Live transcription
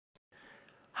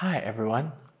Hi everyone.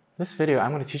 In this video I'm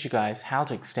going to teach you guys how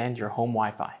to extend your home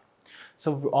Wi-Fi.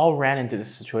 So we all ran into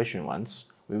this situation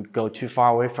once. We would go too far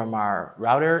away from our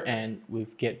router and we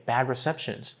get bad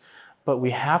receptions. But we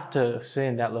have to sit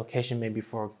in that location maybe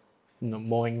for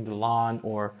mowing the lawn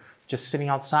or just sitting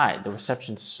outside. The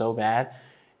reception is so bad.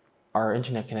 Our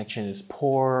internet connection is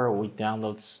poor, we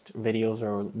download videos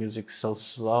or music so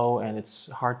slow, and it's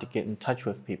hard to get in touch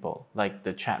with people. Like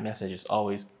the chat message is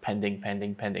always pending.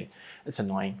 It's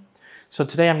annoying. So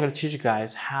today I'm going to teach you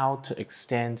guys how to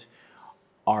extend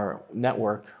our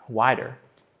network wider.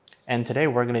 And today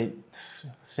we're going to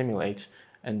simulate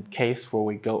a case where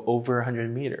we go over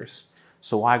 100 meters.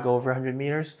 So why go over 100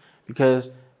 meters?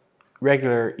 Because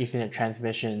regular Ethernet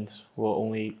transmissions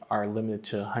are limited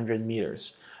to 100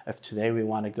 meters. If today we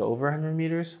want to go over 100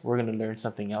 meters, we're going to learn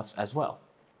something else as well.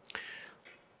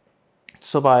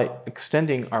 So by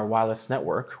extending our wireless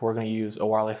network, we're going to use a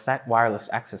wireless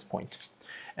access point.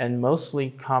 And mostly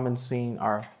common seen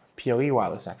are PoE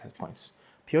wireless access points.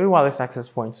 PoE wireless access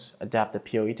points adapt the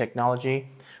PoE technology,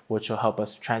 which will help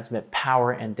us transmit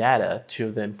power and data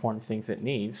to the important things it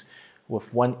needs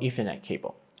with one Ethernet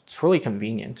cable. It's really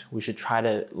convenient. We should try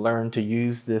to learn to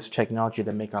use this technology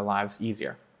to make our lives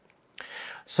easier.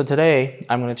 So today,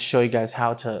 I'm going to show you guys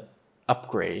how to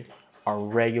upgrade our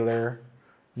regular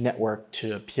network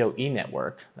to a PoE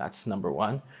network. That's number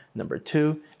one. Number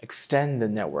two, extend the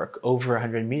network over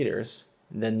 100 meters.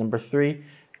 And then number three,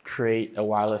 create a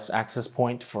wireless access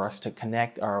point for us to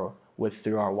connect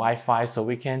through our Wi-Fi so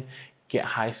we can get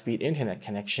high-speed internet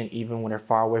connection even when we're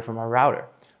far away from our router.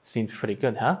 Seems pretty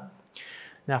good, huh?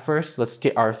 Now first, let's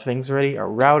get our things ready. Our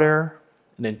router,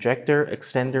 an injector,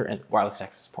 extender, and wireless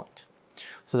access point.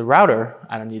 So the router,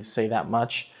 I don't need to say that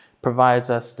much, provides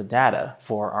us the data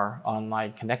for our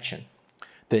online connection.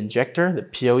 The injector, the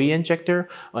PoE injector,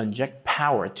 will inject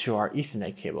power to our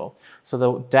Ethernet cable. So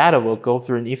the data will go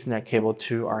through an Ethernet cable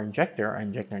to our injector. Our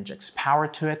injector injects power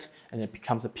to it, and it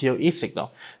becomes a PoE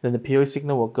signal. Then the PoE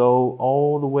signal will go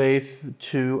all the way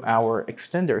to our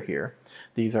extender here.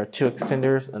 These are two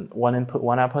extenders, and one input,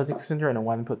 one output extender, and a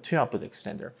one input, two output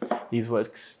extender. These will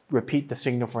repeat the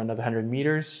signal for another 100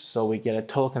 meters, so we get a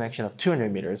total connection of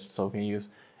 200 meters, so we can use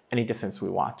any distance we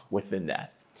want within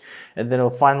that. And then it'll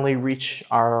finally reach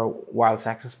our wireless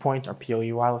access point, our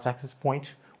PoE wireless access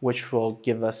point, which will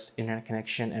give us internet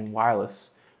connection and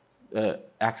wireless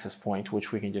access point,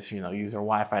 which we can just use our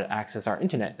Wi-Fi to access our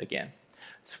internet again.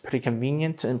 It's pretty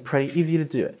convenient and pretty easy to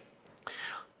do it.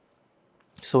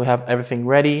 So we have everything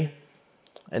ready,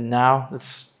 and now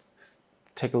let's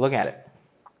take a look at it.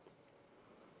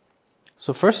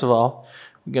 So first of all,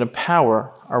 we're going to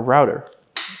power our router.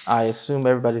 I assume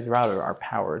everybody's router are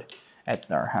powered at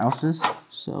their houses,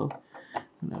 so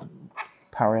I'm going to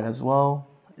power it as well.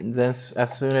 And then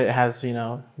as soon as it has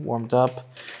warmed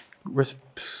up, we'll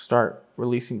start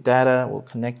releasing data. We'll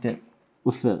connect it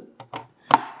with the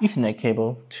Ethernet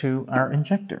cable to our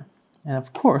injector, and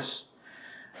of course,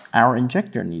 our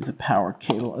injector needs a power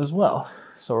cable as well.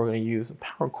 So we're going to use a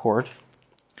power cord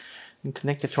and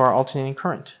connect it to our alternating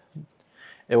current.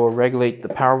 It will regulate the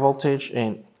power voltage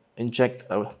and inject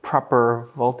a proper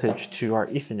voltage to our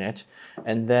Ethernet,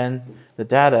 and then the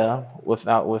data with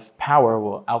power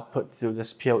will output through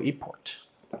this PoE port.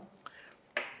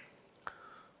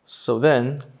 So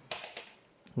then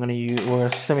we're going to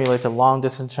simulate a long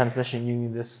distance transmission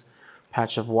using this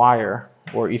patch of wire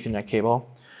or Ethernet cable,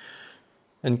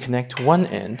 and connect one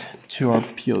end to our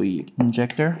PoE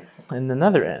injector and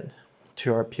another end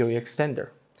to our PoE extender.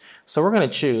 So we're going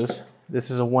to choose,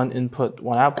 this is a one input,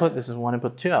 one output, this is one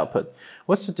input, two output.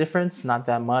 What's the difference? Not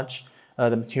that much.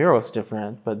 The material is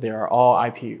different, but they are all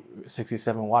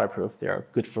IP67 waterproof. They are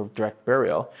good for direct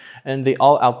burial. And they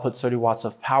all output 30 watts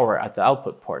of power at the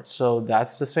output port. So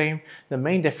that's the same. The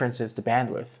main difference is the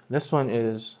bandwidth. This one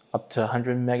is up to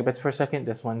 100 megabits per second.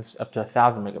 This one's up to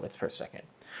 1,000 megabits per second.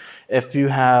 If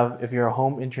your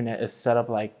home internet is set up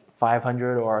like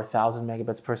 500 or 1,000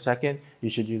 megabits per second, you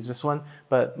should use this one.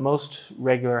 But most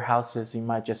regular houses, you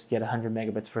might just get 100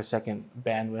 megabits per second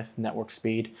bandwidth network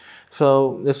speed.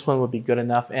 So this one would be good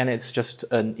enough, and it's just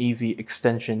an easy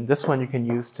extension. This one you can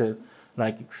use to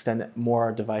extend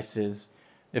more devices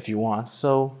if you want.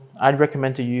 So I'd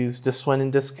recommend to use this one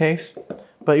in this case,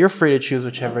 but you're free to choose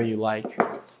whichever you like.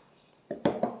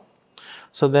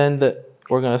 So then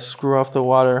we're going to screw off the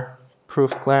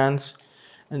waterproof glands,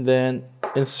 and then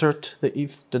insert the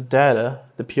data,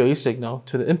 the PoE signal,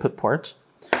 to the input port,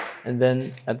 and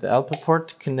then at the output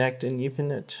port, connect an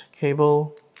Ethernet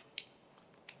cable.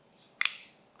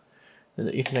 Then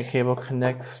the Ethernet cable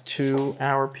connects to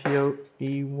our PoE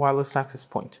wireless access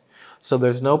point. So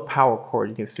there's no power cord,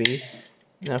 you can see.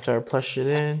 After I push it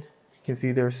in, you can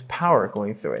see there's power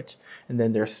going through it. And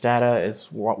then there's data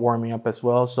is warming up as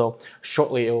well. So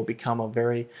shortly it will become a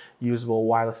very usable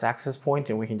wireless access point,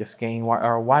 and we can just gain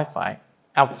our Wi-Fi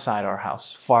outside our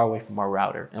house, far away from our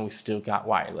router, and we still got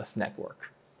wireless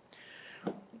network.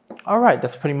 All right,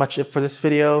 that's pretty much it for this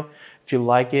video. If you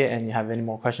like it and you have any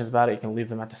more questions about it, you can leave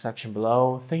them at the section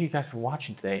below. Thank you guys for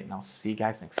watching today, and I'll see you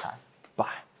guys next time.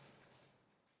 Bye.